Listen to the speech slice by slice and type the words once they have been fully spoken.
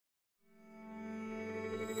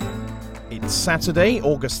It's Saturday,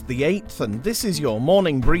 August the 8th, and this is your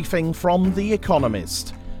morning briefing from The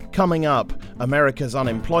Economist. Coming up, America's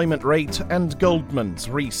unemployment rate and Goldman's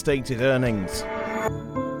restated earnings.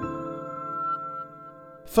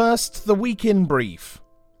 First, the week in brief.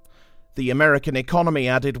 The American economy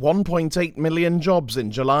added 1.8 million jobs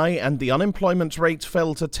in July, and the unemployment rate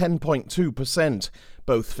fell to 10.2%.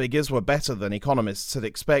 Both figures were better than economists had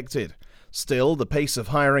expected. Still, the pace of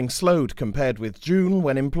hiring slowed compared with June,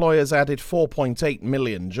 when employers added 4.8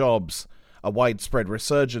 million jobs. A widespread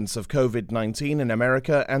resurgence of COVID-19 in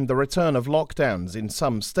America and the return of lockdowns in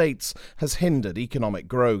some states has hindered economic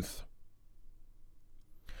growth.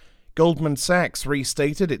 Goldman Sachs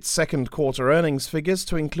restated its second quarter earnings figures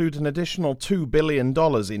to include an additional $2 billion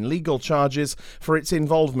in legal charges for its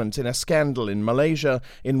involvement in a scandal in Malaysia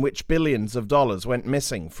in which billions of dollars went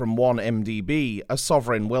missing from 1MDB, a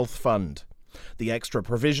sovereign wealth fund. The extra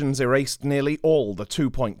provisions erased nearly all the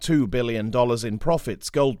 $2.2 billion in profits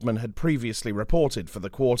Goldman had previously reported for the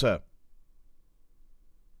quarter.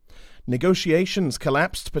 Negotiations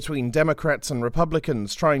collapsed between Democrats and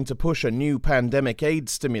Republicans trying to push a new pandemic aid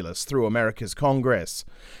stimulus through America's Congress.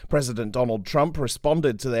 President Donald Trump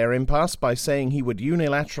responded to their impasse by saying he would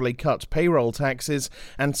unilaterally cut payroll taxes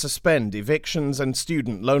and suspend evictions and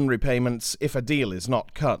student loan repayments if a deal is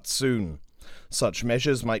not cut soon. Such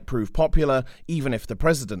measures might prove popular, even if the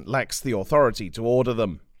president lacks the authority to order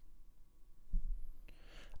them.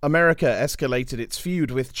 America escalated its feud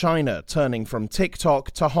with China, turning from TikTok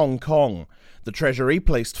to Hong Kong. The Treasury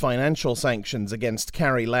placed financial sanctions against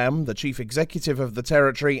Carrie Lam, the chief executive of the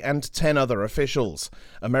territory, and 10 other officials.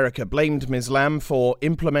 America blamed Ms. Lam for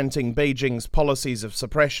implementing Beijing's policies of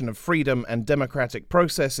suppression of freedom and democratic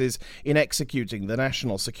processes in executing the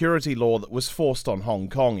national security law that was forced on Hong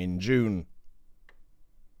Kong in June.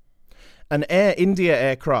 An Air India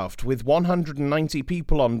aircraft with 190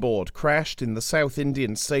 people on board crashed in the South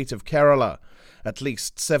Indian state of Kerala. At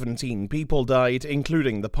least 17 people died,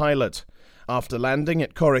 including the pilot. After landing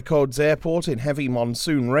at Kozhikode's airport in heavy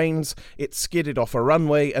monsoon rains, it skidded off a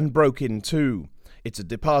runway and broke in two. It had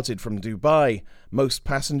departed from Dubai. Most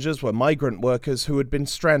passengers were migrant workers who had been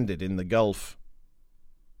stranded in the Gulf.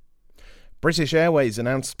 British Airways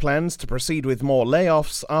announced plans to proceed with more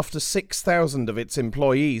layoffs after 6,000 of its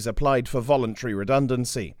employees applied for voluntary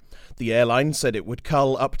redundancy. The airline said it would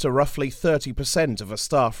cull up to roughly 30% of a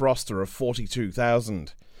staff roster of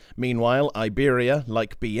 42,000. Meanwhile, Iberia,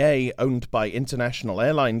 like BA, owned by International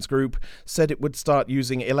Airlines Group, said it would start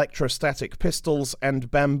using electrostatic pistols and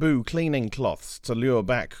bamboo cleaning cloths to lure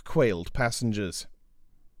back quailed passengers.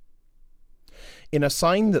 In a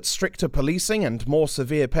sign that stricter policing and more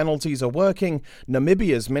severe penalties are working,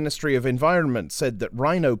 Namibia's Ministry of Environment said that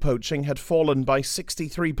rhino poaching had fallen by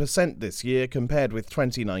 63% this year compared with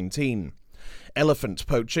 2019. Elephant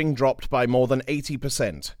poaching dropped by more than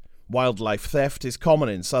 80%. Wildlife theft is common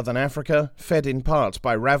in southern Africa, fed in part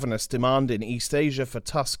by ravenous demand in East Asia for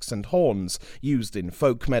tusks and horns used in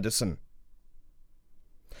folk medicine.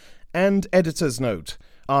 And editor's note.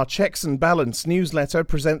 Our Checks and Balance newsletter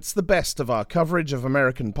presents the best of our coverage of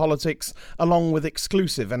American politics, along with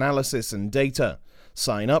exclusive analysis and data.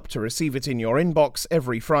 Sign up to receive it in your inbox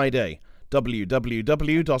every Friday.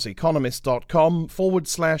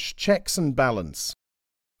 www.economist.com/checks and balance.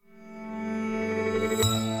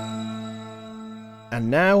 And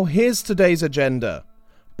now, here's today's agenda.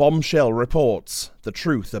 Bombshell reports, the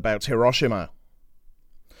truth about Hiroshima.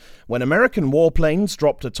 When American warplanes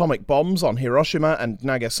dropped atomic bombs on Hiroshima and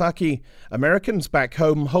Nagasaki, Americans back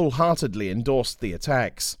home wholeheartedly endorsed the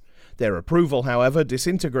attacks. Their approval, however,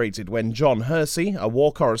 disintegrated when John Hersey, a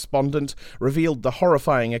war correspondent, revealed the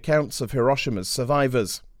horrifying accounts of Hiroshima's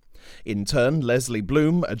survivors. In turn, Leslie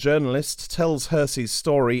Bloom, a journalist, tells Hersey's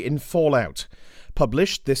story in Fallout.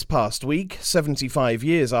 Published this past week, 75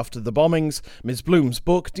 years after the bombings, Ms. Bloom's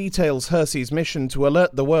book details Hersey's mission to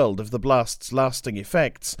alert the world of the blast's lasting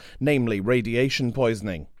effects, namely radiation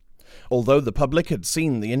poisoning. Although the public had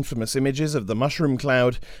seen the infamous images of the mushroom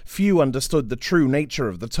cloud, few understood the true nature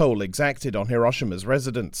of the toll exacted on Hiroshima's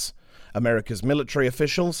residents. America's military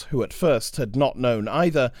officials, who at first had not known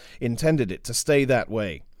either, intended it to stay that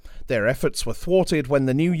way. Their efforts were thwarted when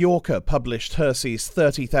the New Yorker published Hersey's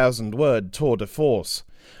 30,000-word tour de force.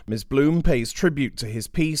 Ms. Bloom pays tribute to his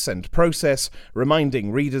piece and process,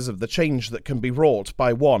 reminding readers of the change that can be wrought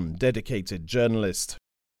by one dedicated journalist.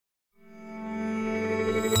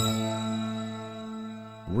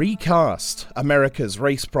 Recast: America's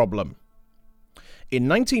race problem. In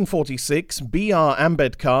 1946, B.R.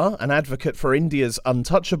 Ambedkar, an advocate for India's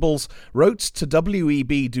untouchables, wrote to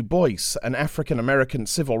W.E.B. Du Bois, an African-American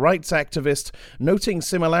civil rights activist, noting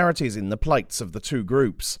similarities in the plights of the two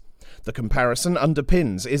groups. The comparison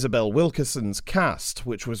underpins Isabel Wilkerson's Caste,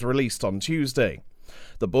 which was released on Tuesday.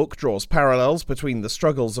 The book draws parallels between the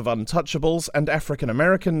struggles of untouchables and African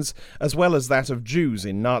Americans, as well as that of Jews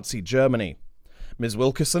in Nazi Germany. Ms.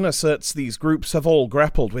 Wilkerson asserts these groups have all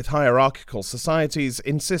grappled with hierarchical societies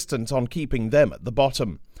insistent on keeping them at the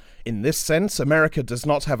bottom. In this sense, America does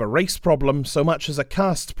not have a race problem so much as a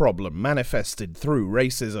caste problem manifested through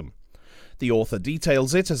racism. The author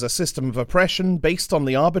details it as a system of oppression based on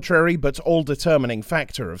the arbitrary but all-determining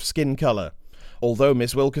factor of skin color. Although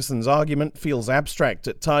Ms. Wilkerson's argument feels abstract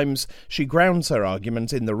at times, she grounds her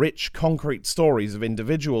argument in the rich, concrete stories of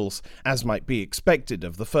individuals, as might be expected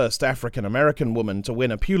of the first African-American woman to win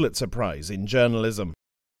a Pulitzer Prize in journalism.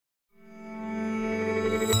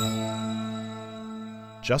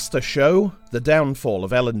 Just a show? The downfall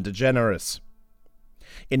of Ellen DeGeneres.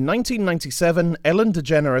 In 1997, Ellen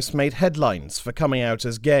DeGeneres made headlines for coming out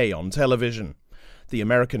as gay on television. The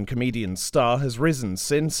American comedian's star has risen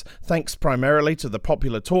since, thanks primarily to the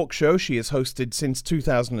popular talk show she has hosted since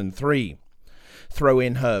 2003. Throw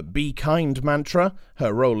in her "Be Kind" mantra,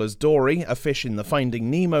 her role as Dory, a fish in the Finding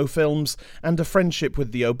Nemo films, and a friendship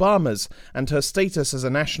with the Obamas, and her status as a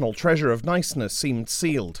national treasure of niceness seemed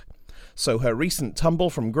sealed. So her recent tumble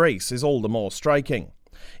from grace is all the more striking.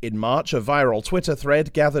 In March, a viral Twitter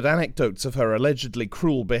thread gathered anecdotes of her allegedly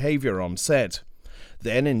cruel behavior on set.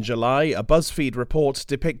 Then, in July, a BuzzFeed report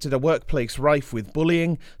depicted a workplace rife with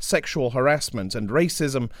bullying, sexual harassment, and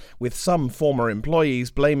racism, with some former employees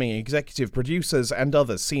blaming executive producers and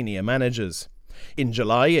other senior managers. In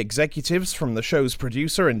July, executives from the show's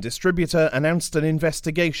producer and distributor announced an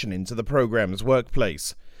investigation into the program's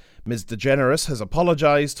workplace. Ms. DeGeneres has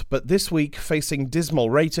apologized, but this week, facing dismal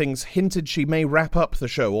ratings, hinted she may wrap up the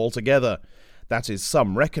show altogether. That is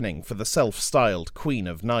some reckoning for the self-styled Queen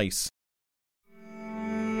of Nice.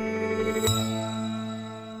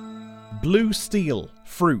 Blue steel,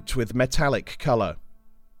 fruit with metallic colour.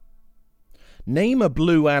 Name a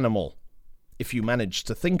blue animal. If you managed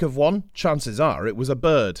to think of one, chances are it was a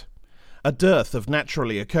bird. A dearth of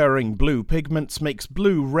naturally occurring blue pigments makes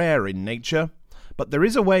blue rare in nature, but there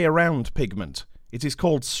is a way around pigment. It is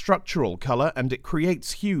called structural colour, and it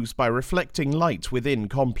creates hues by reflecting light within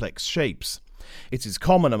complex shapes. It is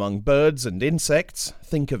common among birds and insects,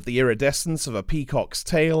 think of the iridescence of a peacock's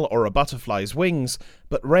tail or a butterfly's wings,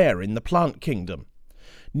 but rare in the plant kingdom.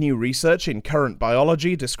 New research in current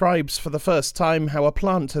biology describes for the first time how a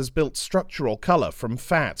plant has built structural colour from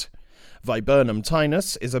fat. Viburnum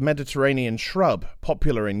tinus is a Mediterranean shrub,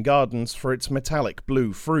 popular in gardens for its metallic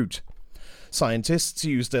blue fruit. Scientists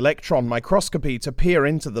used electron microscopy to peer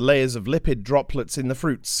into the layers of lipid droplets in the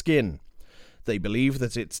fruit's skin. They believe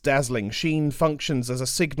that its dazzling sheen functions as a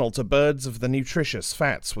signal to birds of the nutritious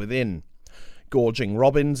fats within. Gorging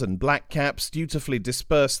robins and blackcaps dutifully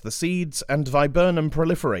disperse the seeds, and viburnum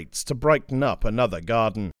proliferates to brighten up another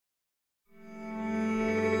garden.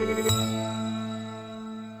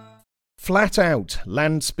 Flat out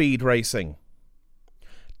land speed racing.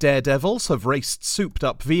 Daredevils have raced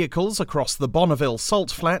souped-up vehicles across the Bonneville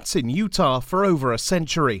Salt Flats in Utah for over a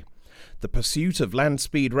century. The pursuit of land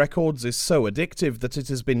speed records is so addictive that it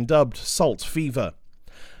has been dubbed Salt Fever.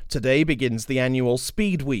 Today begins the annual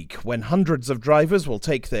Speed Week, when hundreds of drivers will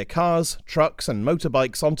take their cars, trucks and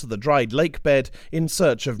motorbikes onto the dried lake bed in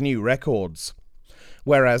search of new records.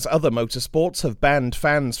 Whereas other motorsports have banned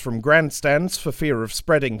fans from grandstands for fear of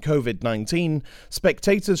spreading COVID-19,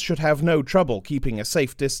 spectators should have no trouble keeping a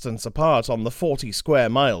safe distance apart on the 40 square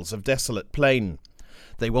miles of desolate plain.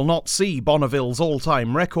 They will not see Bonneville's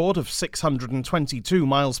all-time record of 622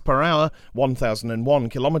 miles per hour, 1,001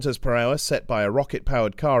 kilometers per hour, set by a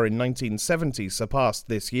rocket-powered car in 1970 surpassed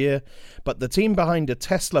this year, but the team behind a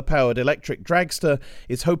Tesla-powered electric dragster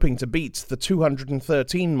is hoping to beat the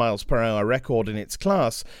 213 miles per hour record in its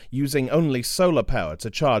class, using only solar power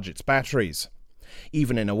to charge its batteries.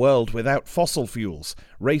 Even in a world without fossil fuels,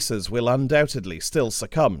 racers will undoubtedly still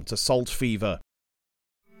succumb to salt fever.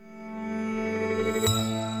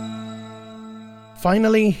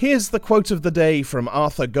 Finally, here's the quote of the day from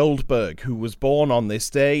Arthur Goldberg, who was born on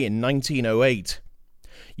this day in 1908.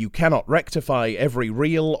 "You cannot rectify every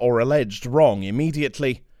real or alleged wrong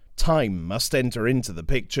immediately. Time must enter into the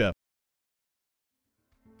picture."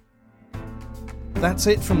 That's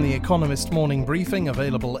it from the Economist Morning Briefing,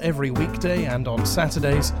 available every weekday and on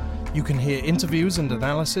Saturdays. You can hear interviews and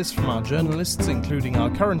analysis from our journalists, including our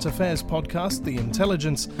current affairs podcast, The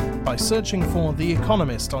Intelligence, by searching for The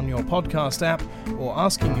Economist on your podcast app or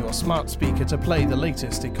asking your smart speaker to play the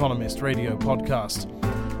latest Economist radio podcast.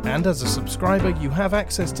 And as a subscriber, you have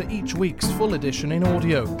access to each week's full edition in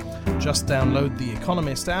audio. Just download the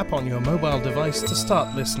Economist app on your mobile device to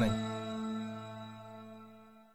start listening.